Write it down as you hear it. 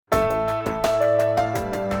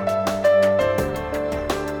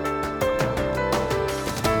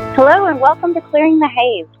Hello and welcome to Clearing the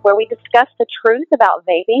Haze, where we discuss the truth about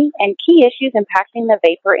vaping and key issues impacting the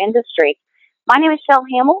vapor industry. My name is Schell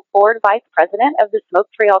Hammel, Board Vice President of the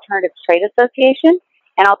Smoke-Free Alternatives Trade Association,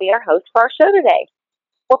 and I'll be our host for our show today.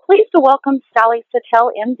 We're pleased to welcome Sally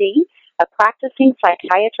Satel M.D., a practicing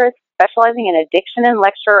psychiatrist specializing in addiction and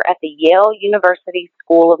lecturer at the Yale University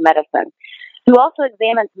School of Medicine, who also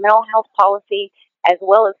examines mental health policy as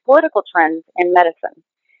well as political trends in medicine.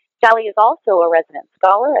 Sally is also a resident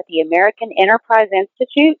scholar at the American Enterprise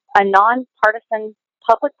Institute, a non-partisan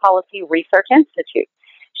public policy research institute.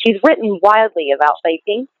 She's written widely about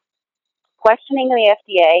vaping, questioning the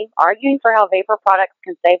FDA, arguing for how vapor products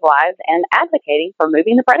can save lives, and advocating for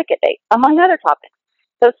moving the predicate date, among other topics.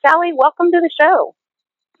 So, Sally, welcome to the show.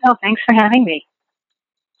 Oh, thanks for having me.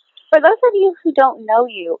 For those of you who don't know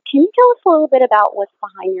you, can you tell us a little bit about what's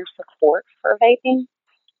behind your support for vaping?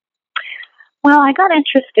 Well, I got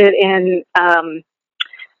interested in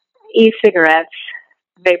e-cigarettes,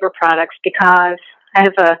 vapor products, because I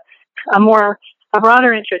have a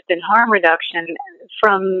broader interest in harm reduction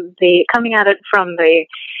coming at it from the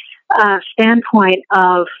standpoint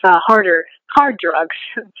of hard drugs,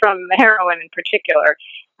 from heroin in particular.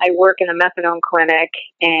 I work in a methadone clinic,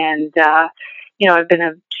 and I've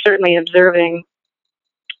been certainly observing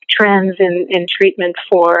trends in treatment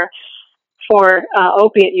for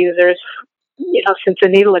opiate users, since the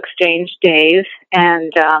needle exchange days,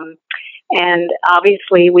 and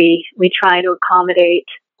obviously we try to accommodate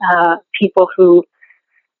people who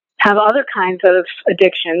have other kinds of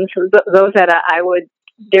addictions, those that I would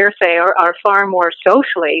dare say are far more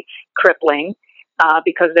socially crippling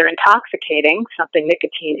because they're intoxicating, something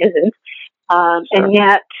nicotine isn't, Sure. And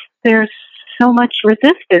yet there's so much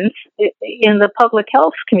resistance in the public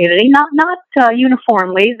health community, not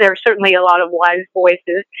uniformly. There are certainly a lot of wise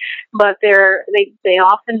voices, but they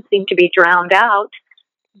often seem to be drowned out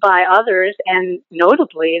by others, and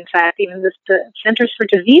notably, in fact, even the Centers for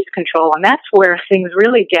Disease Control. And that's where things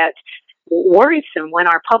really get worrisome, when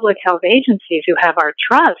our public health agencies, who have our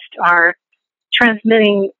trust, are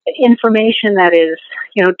transmitting information that is,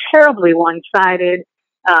 terribly one-sided,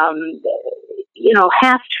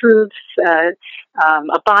 half-truths,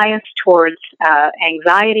 a bias towards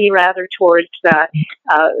anxiety, rather towards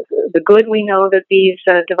the good we know that these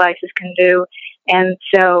devices can do. And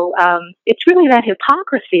so it's really that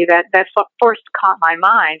hypocrisy that first caught my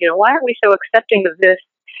mind. Why aren't we so accepting of this,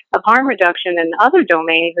 of harm reduction in other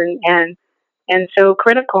domains, and so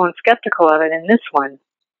critical and skeptical of it in this one?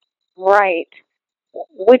 Right.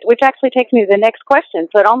 Which actually takes me to the next question.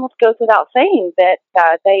 So it almost goes without saying that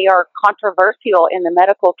they are controversial in the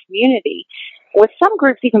medical community, with some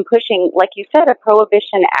groups even pushing, like you said, a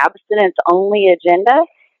prohibition abstinence-only agenda.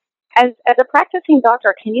 As a practicing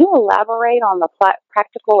doctor, can you elaborate on the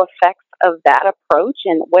practical effects of that approach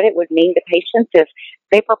and what it would mean to patients if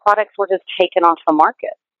vapor products were just taken off the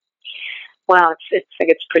market? Well,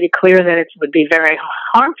 it's pretty clear that it would be very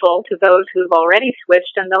harmful to those who've already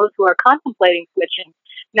switched and those who are contemplating switching.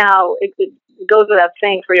 Now, it goes without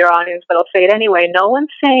saying for your audience, but I'll say it anyway. No one's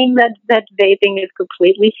saying that vaping is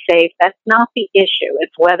completely safe. That's not the issue.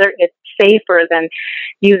 It's whether it's safer than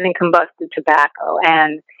using combusted tobacco,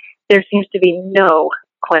 and there seems to be no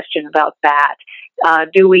question about that.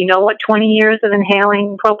 Do we know what 20 years of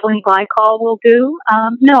inhaling propylene glycol will do?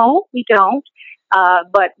 No, we don't.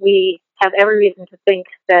 But we have every reason to think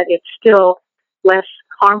that it's still less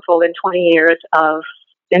harmful than 20 years of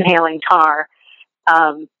inhaling tar.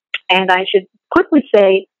 And I should quickly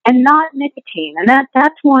say, and not nicotine. And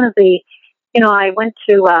that's one of the, I went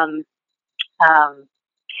to,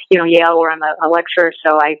 Yale, where I'm a lecturer,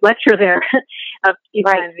 so I lecture there a few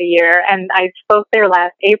times a year, and I spoke there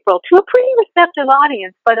last April to a pretty receptive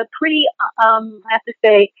audience, but a pretty, I have to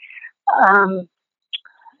say,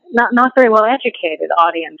 not very well educated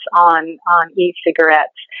audience on e-cigarettes.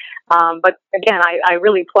 But again, I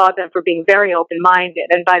really applaud them for being very open-minded.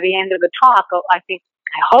 And by the end of the talk, I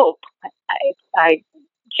hope I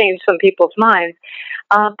changed some people's minds.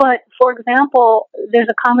 But for example, there's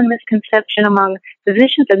a common misconception among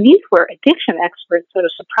physicians, and these were addiction experts, sort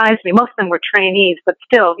of surprised me. Most of them were trainees, but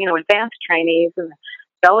still, advanced trainees in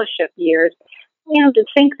fellowship years, to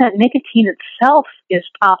think that nicotine itself is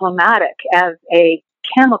problematic as a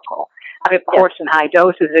chemical. I mean, of course, in high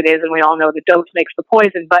doses it is, and we all know the dose makes the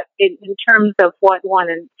poison, but in terms of what one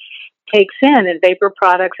takes in vapor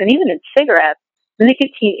products and even in cigarettes,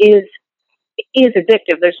 nicotine is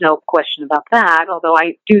addictive. There's no question about that, although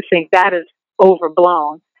I do think that is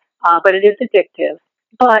overblown, but it is addictive.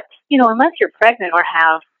 But, unless you're pregnant or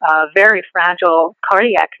have a very fragile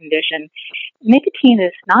cardiac condition, nicotine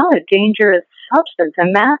is not a dangerous substance,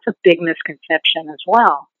 and that's a big misconception as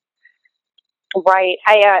well. Right.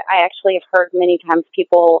 I actually have heard many times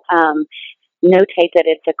people notate that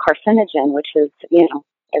it's a carcinogen, which is,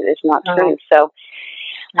 is not true. So,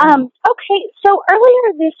 okay. So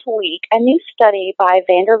earlier this week, a new study by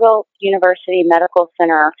Vanderbilt University Medical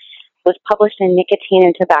Center was published in Nicotine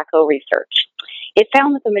and Tobacco Research. It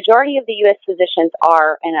found that the majority of the U.S. physicians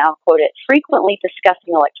are, and I'll quote it, frequently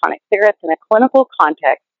discussing electronic cigarettes in a clinical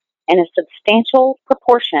context, and a substantial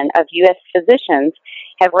proportion of U.S. physicians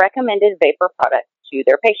have recommended vapor products to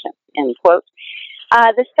their patients, end quote.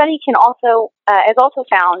 The study has also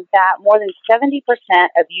found that more than 70%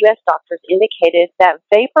 of U.S. doctors indicated that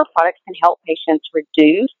vapor products can help patients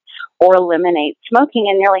reduce or eliminate smoking,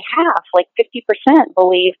 and nearly half, like 50%,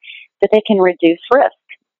 believe that they can reduce risk.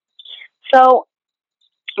 So,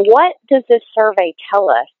 what does this survey tell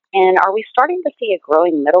us? And are we starting to see a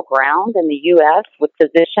growing middle ground in the U.S. with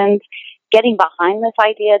physicians getting behind this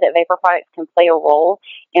idea that vapor products can play a role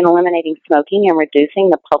in eliminating smoking and reducing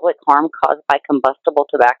the public harm caused by combustible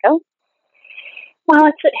tobacco? Well,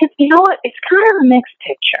 it's it's kind of a mixed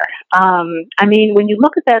picture. I mean, when you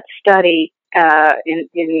look at that study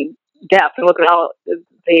in depth and look at all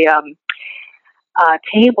the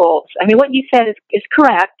tables, I mean, what you said is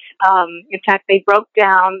correct. In fact, they broke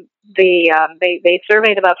down they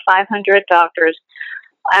surveyed about 500 doctors.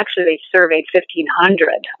 Actually, they surveyed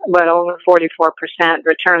 1,500, but over 44%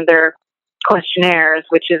 returned their questionnaires,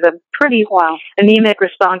 which is a pretty anemic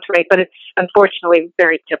response rate, but it's unfortunately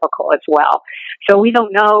very typical as well. So we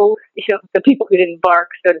don't know, the people who didn't bark,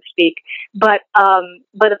 so to speak. But of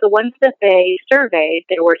the ones that they surveyed,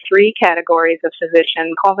 there were three categories of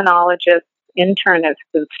physician: pulmonologists,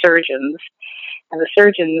 internists, and surgeons. And the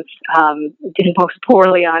surgeons did most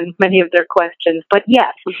poorly on many of their questions. But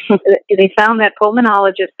yes, they found that 70%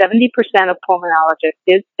 of pulmonologists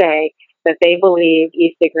did say that they believe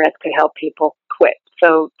e-cigarettes could help people quit.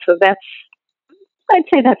 So I'd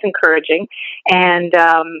say that's encouraging. And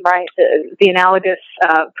the analogous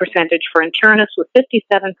percentage for internists was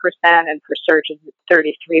 57%, and for surgeons,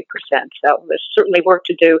 33%. So there's certainly work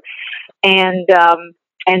to do.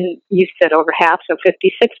 And you said over half, so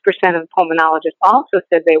 56% of pulmonologists also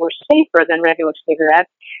said they were safer than regular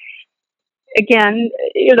cigarettes. Again,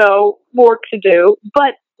 work to do.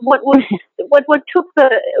 But whatever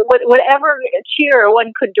cheer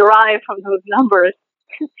one could derive from those numbers,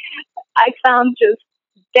 I found just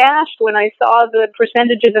dashed when I saw the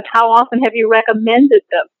percentages of how often have you recommended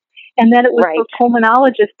them. And then it was for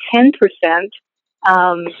pulmonologists 10%.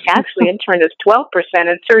 Actually, internists 12%,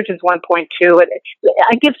 and surgeons 1.2%.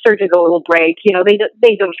 I give surgeons a little break.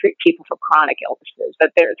 They don't treat people for chronic illnesses,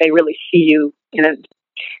 but they really see you in a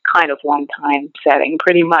kind of one-time setting,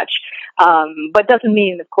 pretty much. But doesn't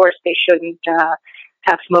mean, of course, they shouldn't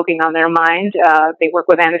have smoking on their mind. They work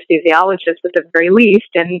with anesthesiologists at the very least,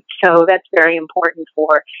 and so that's very important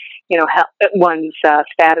for one's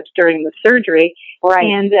status during the surgery. Right.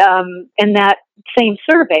 And that same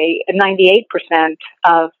survey, 98%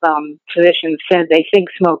 of physicians said they think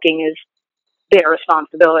smoking is their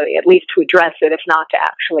responsibility, at least to address it, if not to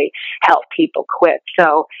actually help people quit.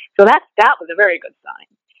 So that was a very good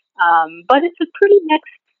sign. But it's a pretty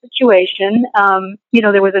mixed situation.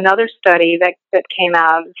 There was another study that came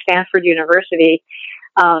out at Stanford University.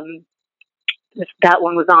 That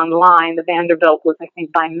one was online. The Vanderbilt was, I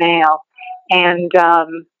think, by mail, and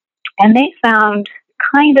they found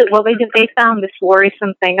they found this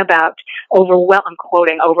worrisome thing about I'm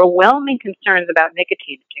quoting, overwhelming concerns about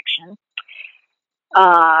nicotine addiction.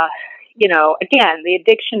 Again, the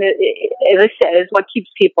addiction, as I said, is what keeps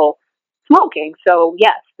people smoking. So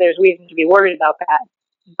yes, there's reason to be worried about that.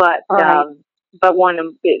 But I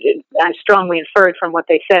strongly inferred from what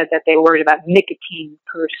they said that they were worried about nicotine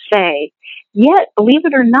per se. Yet, believe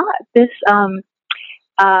it or not, this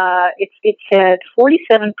it said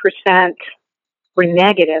 47% were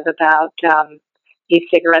negative about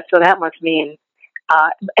e-cigarettes. So that must mean,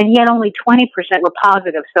 and yet only 20% were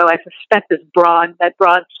positive. So I suspect that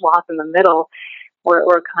broad swath in the middle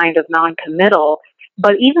were kind of non-committal.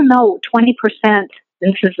 But even though 20%,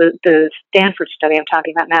 this is the Stanford study I'm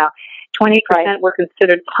talking about now, 20% were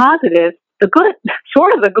considered positive. The good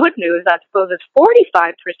news, I suppose, is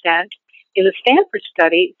 45% in the Stanford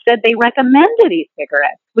study said they recommended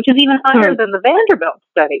e-cigarettes, which is even higher than the Vanderbilt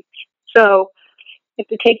study. So if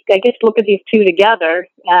you look at these two together,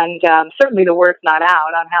 and certainly the word's not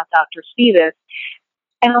out on how doctors see this.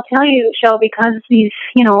 And I'll tell you, Schell, because these,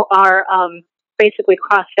 are basically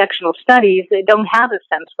cross-sectional studies, they don't have a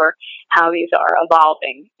sense for how these are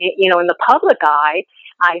evolving. In the public eye,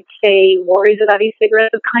 I'd say worries about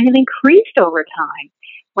e-cigarettes have kind of increased over time.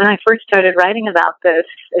 When I first started writing about this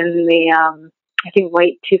in the I think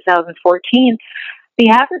late 2014, the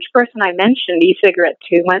average person I mentioned e-cigarette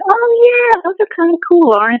to went, "Oh yeah, those are kind of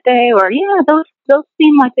cool, aren't they?" Or "Yeah, those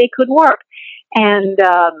seem like they could work." And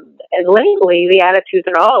lately, the attitudes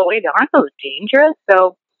are, "Oh wait, aren't those dangerous?"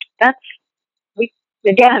 So that's we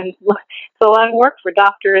again, it's a lot of work for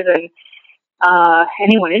doctors and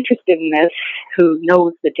anyone interested in this who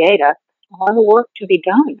knows the data. A lot of work to be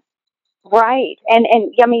done. Right. And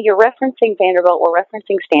I mean, you're referencing Vanderbilt, we're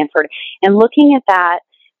referencing Stanford, and looking at that,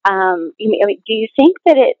 do you think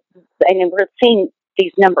that and we're seeing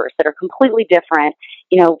these numbers that are completely different,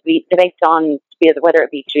 based on whether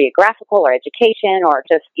it be geographical or education or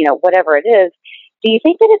just, whatever it is. Do you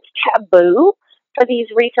think that it's taboo for these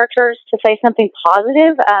researchers to say something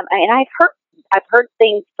positive? And I've heard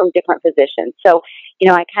things from different physicians. So,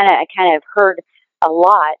 I kind of heard a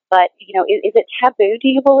lot, but is it taboo? Do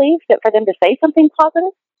you believe that for them to say something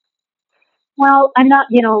positive? Well, I'm not.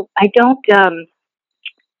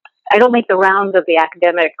 I don't make the rounds of the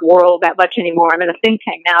academic world that much anymore. I'm in a think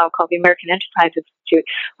tank now called the American Enterprise Institute.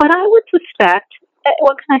 But I would suspect,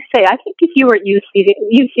 what can I say? I think if you were at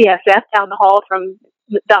UCSF down the hall from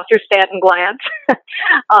Dr. Stanton Glantz,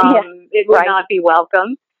 it would not be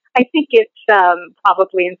welcome. I think it's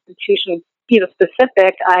probably institution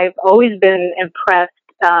specific. I've always been impressed.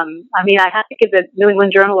 I have to give the New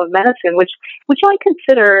England Journal of Medicine, which I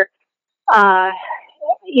consider,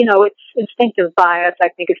 it's instinctive bias. I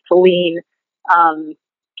think is to lean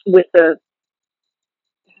with the,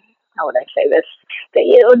 how would I say this?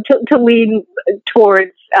 To lean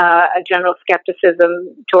towards a general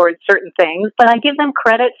skepticism towards certain things. But I give them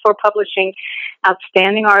credit for publishing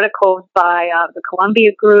outstanding articles by the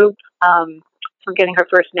Columbia Group. Forgetting her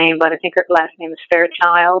first name, but I think her last name is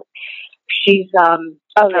Fairchild. She's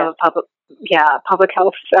public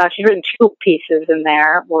health. She's written 2 pieces in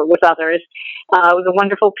there, or with others. It was a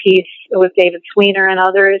wonderful piece with David Sweener and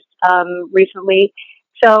others recently.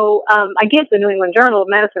 So I give the New England Journal of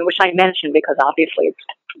Medicine, which I mentioned because obviously it's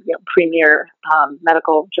premier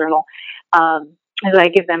medical journal. As I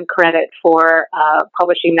give them credit for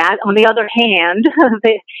publishing that. On the other hand,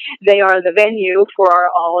 they are the venue for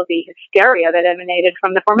all of the hysteria that emanated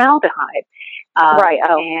from the formaldehyde. Right.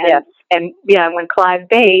 Oh, yes. And when Clive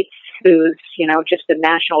Bates, who's just a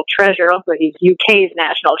national treasure, but he's UK's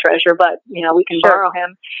national treasure, but we can borrow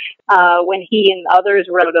him. When he and others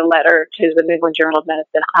wrote a letter to the New England Journal of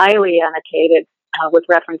Medicine, highly annotated with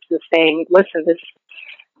references saying, "Listen, this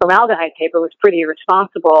formaldehyde paper was pretty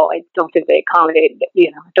irresponsible. I don't think they accommodated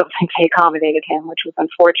him, which was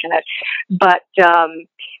unfortunate. But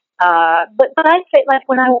I'd say, like,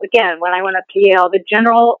 when I went up to Yale, the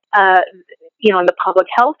general, in the public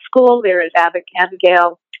health school, there is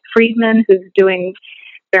Abigail Friedman, who's doing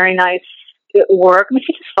very nice work. I mean,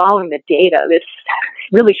 she's just following the data. This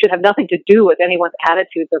really should have nothing to do with anyone's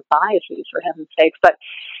attitudes or biases, for heaven's sakes. But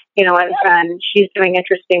and she's doing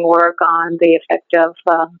interesting work on the effect of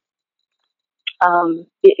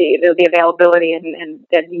the availability and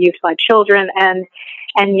use by children, and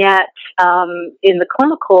yet in the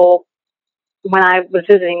clinical, when I was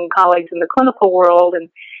visiting colleagues in the clinical world, and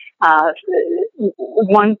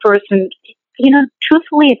one person,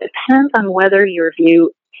 truthfully, it depends on whether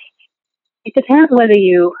whether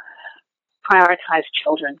you prioritize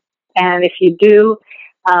children, and if you do,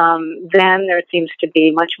 then there seems to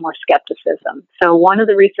be much more skepticism. So one of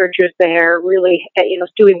the researchers there really,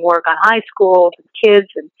 is doing work on high schools and kids,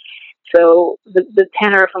 and so the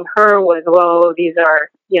tenor from her was, "Whoa, these are,"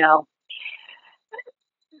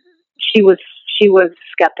 she was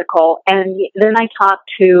skeptical. And then I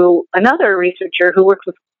talked to another researcher who worked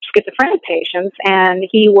with schizophrenic patients, and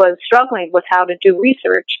he was struggling with how to do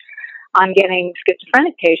research on getting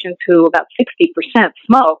schizophrenic patients who about 60%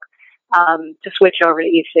 smoke to switch over to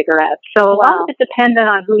e-cigarettes. So a lot of it depended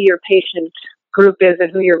on who your patient group is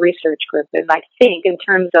and who your research group is, I think, in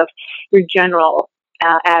terms of your general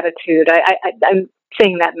attitude. I'm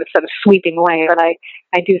saying that in a sort of sweeping way, but I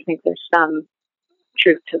do think there's some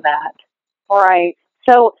truth to that. All right.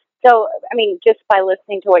 So I mean, just by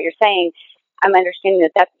listening to what you're saying, I'm understanding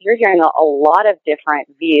that you're hearing a lot of different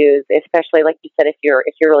views, especially like you said, if you're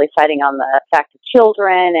really citing on the fact of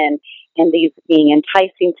children and these being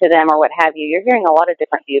enticing to them or what have you. You're hearing a lot of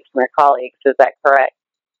different views from your colleagues. Is that correct?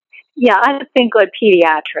 Yeah, I think like the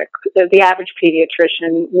average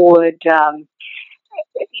pediatrician would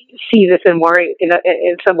see this and worry in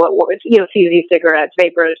somewhat, see these cigarettes,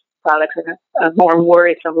 vapor products in a more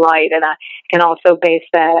worrisome light. And I can also base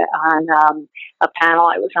that on a panel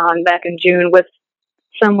I was on back in June with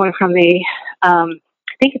someone from the, I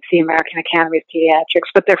think it's the American Academy of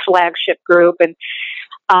Pediatrics, but their flagship group. And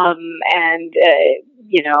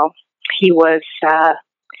he was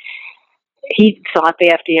he thought the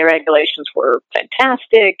FDA regulations were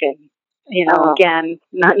fantastic, and again,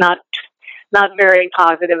 not very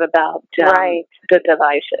positive about the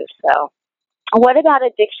devices. So, what about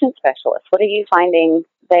addiction specialists? What are you finding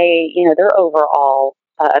their overall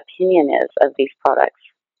opinion is of these products?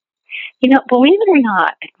 Believe it or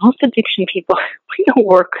not, most addiction people we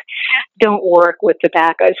don't work with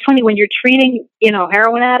tobacco. It's funny when you're treating,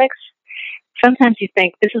 heroin addicts. Sometimes you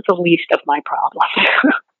think this is the least of my problems.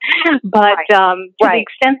 But to the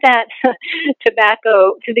extent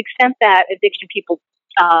that addiction people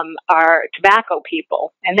are tobacco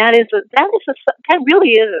people, and that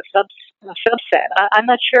really is a subset. I'm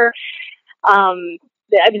not sure.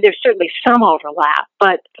 There's certainly some overlap,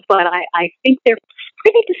 but I think they're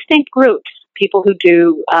pretty distinct groups. People who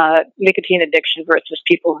do nicotine addiction versus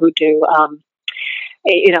people who do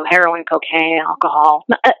heroin, cocaine, alcohol.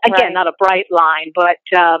 Again, not a bright line, but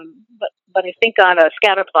I think on a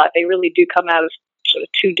scatter plot they really do come out as sort of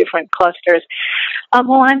two different clusters.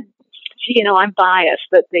 I'm biased,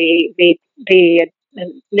 but the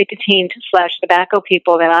nicotine / tobacco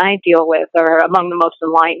people that I deal with are among the most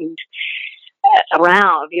enlightened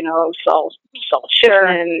around. Saul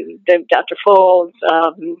Schiffman, Dr. Folds.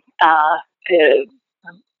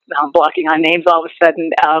 I'm blocking on names all of a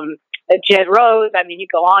sudden. Jed Rose. You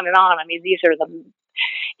go on and on. These are the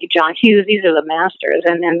John Hughes. These are the masters,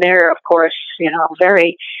 and they're of course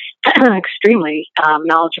very extremely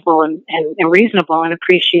knowledgeable and reasonable, and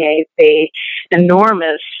appreciate the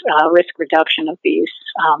enormous risk reduction of these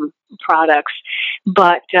products.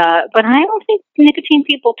 But I don't think nicotine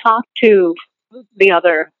people talk to the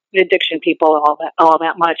other addiction people all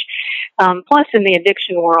that much. Plus, in the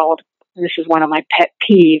addiction world, this is one of my pet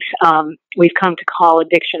peeves. We've come to call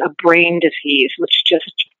addiction a brain disease, which is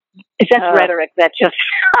that rhetoric that just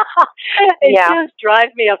just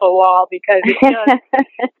drives me up a wall, because it just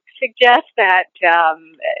suggests that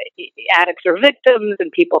addicts are victims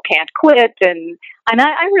and people can't quit, and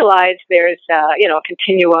I realize there's a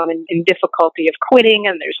continuum in difficulty of quitting,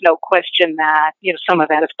 and there's no question that some of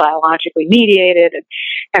that is biologically mediated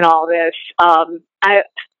and all this. I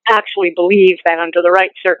actually believe that under the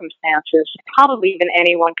right circumstances, probably even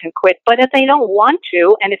anyone can quit. But if they don't want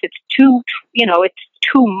to, and if it's too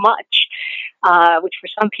much, which for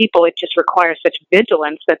some people it just requires such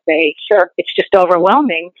vigilance that it's just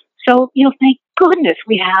overwhelming. So, thank goodness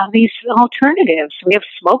we have these alternatives. We have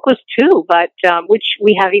smokeless too, but which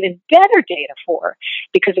we have even better data for,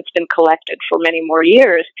 because it's been collected for many more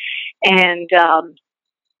years, and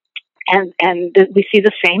we see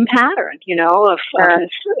the same pattern, of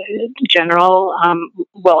general,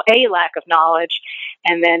 A, lack of knowledge,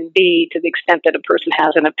 and then B, to the extent that a person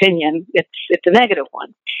has an opinion, it's a negative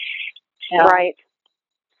one. Right.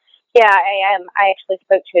 Yeah, I actually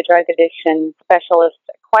spoke to a drug addiction specialist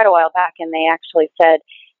quite a while back, and they actually said,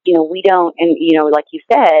 we don't, and, like you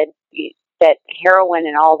said, that heroin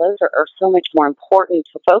and all those are so much more important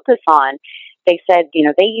to focus on. They said,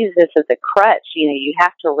 they use this as a crutch. You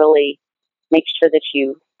have to really make sure that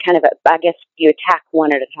you you attack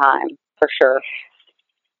one at a time, for sure.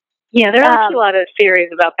 Yeah, there are actually a lot of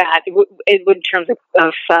theories about that. In terms of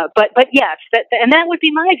but yes, and that would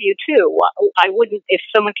be my view too. I wouldn't, if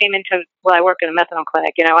someone came into, I work in a methadone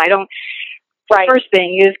clinic. I don't. The first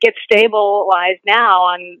thing is get stabilized now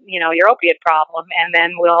on your opiate problem, and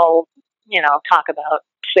then we'll talk about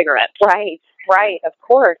cigarettes. Right. Of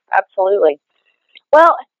course, absolutely.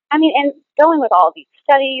 Well, and going with all these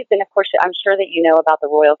studies, and of course, I'm sure that you know about the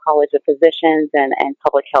Royal College of Physicians and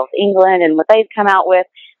Public Health England and what they've come out with.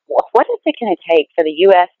 What is it going to take for the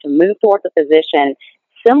U.S. to move towards a position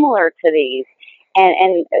similar to these?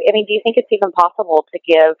 And do you think it's even possible to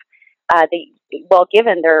give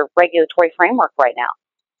given their regulatory framework right now?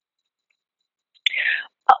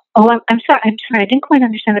 I'm sorry. I didn't quite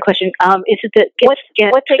understand the question. Is it that get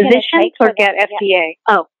physicians or get FDA? Yeah.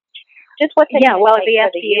 Oh. Just what's it going to take the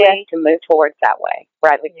for the U.S. to move towards that way,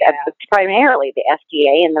 right? It's primarily the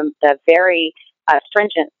FDA and the very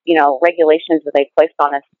stringent, regulations that they've placed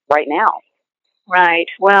on us right now. Right.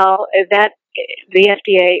 Well, that the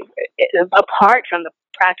FDA, apart from the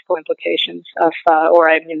practical implications of,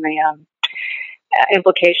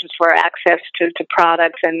 implications for access to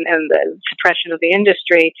products and the suppression of the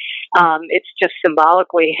industry, it's just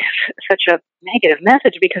symbolically such a negative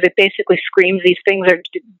message, because it basically screams these things are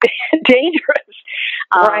dangerous,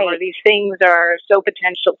 or these things are so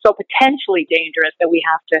potentially dangerous that we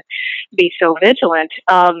have to be so vigilant.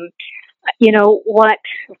 what,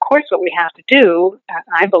 of course, what we have to do,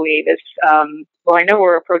 I believe, is, well, I know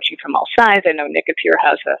we're approaching from all sides. I know Nicoture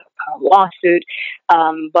has a lawsuit,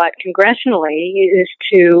 but congressionally is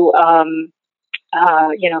to,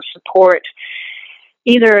 support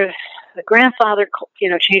either the grandfather,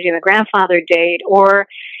 changing the grandfather date, or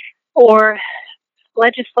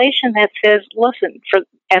legislation that says, listen, for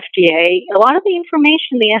FDA, a lot of the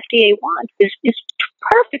information the FDA wants is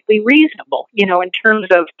perfectly reasonable, in terms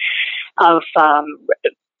of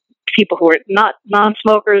people who are not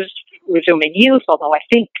non-smokers resuming use, although I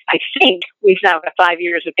think we've now got 5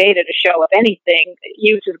 years of data to show, if anything,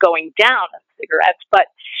 use is going down in cigarettes. But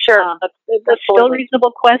sure, but still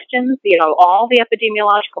reasonable questions, all the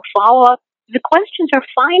epidemiological follow-up. The questions are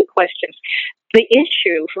fine questions. The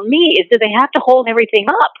issue for me is, do they have to hold everything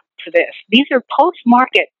up for this? These are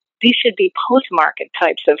these should be post-market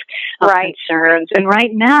types of concerns. And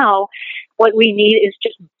right now, what we need is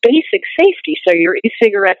just basic safety. So your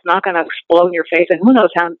e-cigarette's not going to explode in your face, and who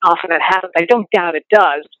knows how often it happens. I don't doubt it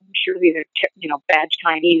does. I'm sure these are, bad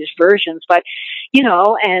Chinese versions, but,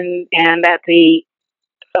 and that the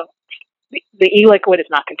e-liquid is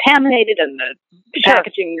not contaminated, and the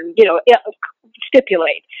packaging,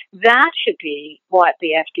 stipulate. That should be what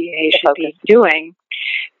the FDA should be doing.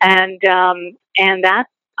 And that,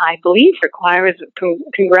 I believe, requires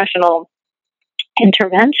congressional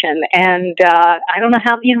intervention. And I don't know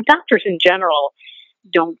how, doctors in general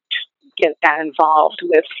don't get that involved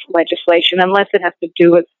with legislation unless it has to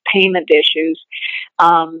do with payment issues.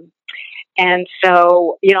 And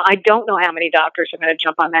so, I don't know how many doctors are going to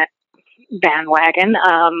jump on that bandwagon.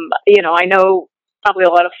 I know probably a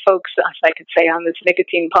lot of folks, as I could say, on this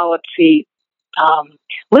nicotine policy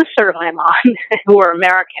listserv I'm on, who are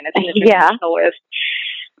American. It's an international list.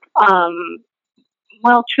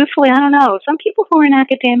 Well, truthfully, I don't know. Some people who are in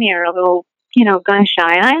academia are a little, gun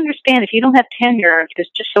shy. And I understand if you don't have tenure, there's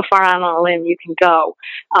just so far out on a limb you can go.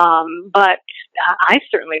 But I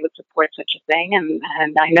certainly would support such a thing. And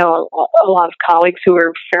I know a lot of colleagues who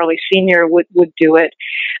are fairly senior would do it.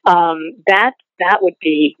 That would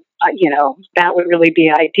be, that would really be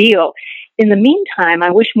ideal. In the meantime, I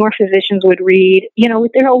wish more physicians would read,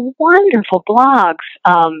 there are wonderful blogs.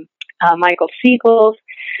 Michael Siegel's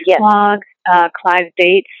blog, Clive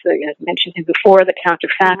Bates, as mentioned him before, The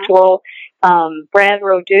Counterfactual. Brad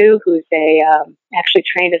Rodew, who's actually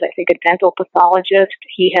trained as, I think, a dental pathologist.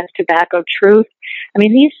 He has Tobacco Truth. I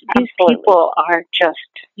mean, these people are just,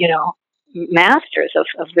 masters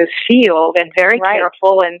of this field, and very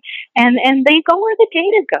careful, and they go where the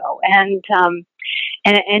data go,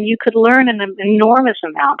 and you could learn an enormous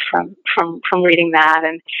amount from reading that.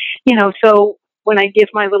 And so when I give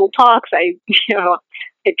my little talks, I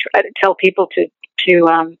try to tell people to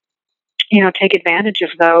take advantage of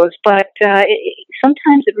those. But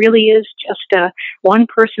sometimes it really is just one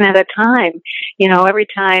person at a time. Every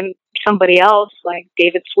time somebody else, like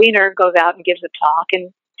David Sweeter, goes out and gives a talk,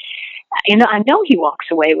 and I know he walks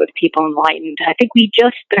away with people enlightened. I think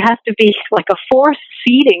there has to be like a force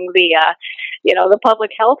feeding the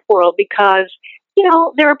public health world, because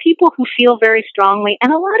there are people who feel very strongly,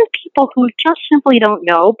 and a lot of people who just simply don't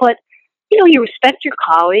know. But you respect your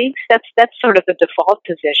colleagues. That's sort of the default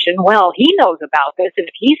position. Well, he knows about this, and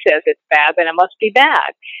if he says it's bad, then it must be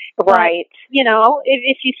bad, right? But,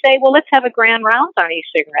 if you say, well, let's have a grand round on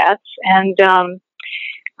e-cigarettes, and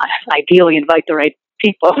ideally invite the right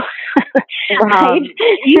people, right?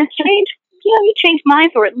 You change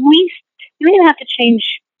minds, or at least you don't even have to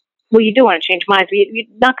change. Well, you do want to change minds, but you're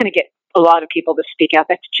not going to get a lot of people to speak out.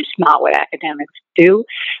 That's just not what academics do.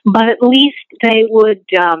 But at least they would,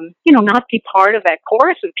 not be part of that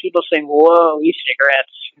chorus of people saying, "Whoa,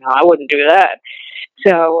 e-cigarettes! I wouldn't do that."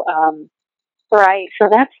 So, So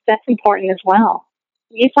that's important as well.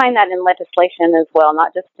 You find that in legislation as well,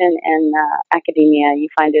 not just in academia. You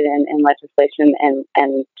find it in legislation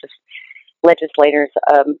and just legislators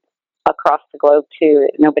across the globe too.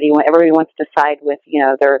 Everybody wants to side with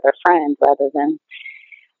their friends rather than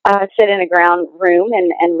sit in a ground room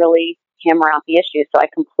and really hammer out the issues. So I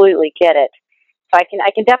completely get it. So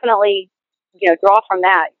I can definitely draw from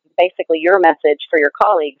that basically your message for your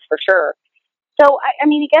colleagues for sure. So I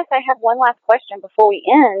guess I have one last question before we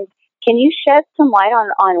end. Can you shed some light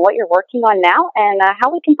on what you're working on now and how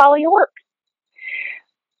we can follow your work?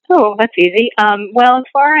 Oh, that's easy. Well, as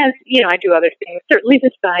far as, I do other things, certainly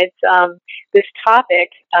besides this topic.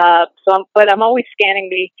 But I'm always scanning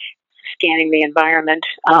the environment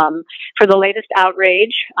for the latest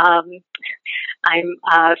outrage.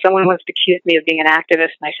 Someone once accused me of being an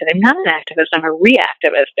activist, and I said, I'm not an activist, I'm a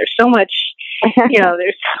reactivist. There's so much,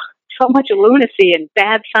 there's so much lunacy and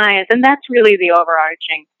bad science, and that's really the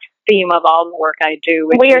overarching theme of all the work I do.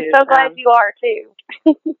 Which we are is, so glad you are, too.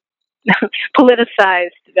 politicized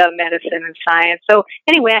medicine and science. So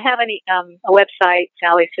anyway, I have a website,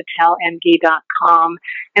 SallySatelMD.com.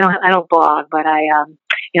 I don't blog, but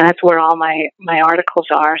that's where all my articles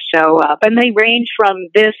are. So, but they range from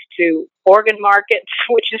this to organ markets,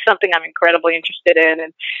 which is something I'm incredibly interested in,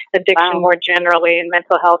 and addiction more generally, and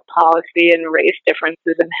mental health policy, and race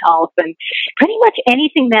differences in health, and pretty much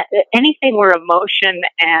anything where emotion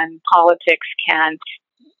and politics can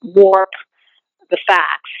warp the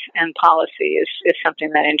facts and policy is something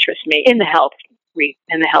that interests me in the health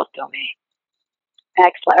domain.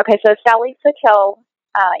 Excellent. Okay, so Sally Satel,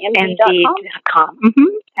 MD.com. Mm-hmm.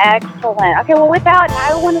 Excellent. Okay, well, with that,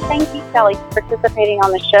 I want to thank you, Sally, for participating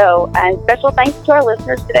on the show. And special thanks to our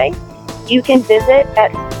listeners today. You can visit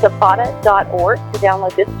at Zapata.org to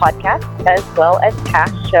download this podcast, as well as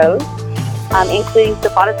past shows, including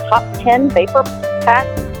Zapata's Top 10 Vapor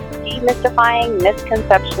Facts, Demystifying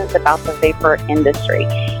Misconceptions about the Vapor Industry.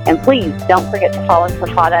 And please don't forget to follow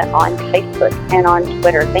Zapata on Facebook and on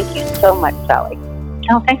Twitter. Thank you so much, Sally.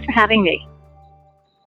 Oh, thanks for having me.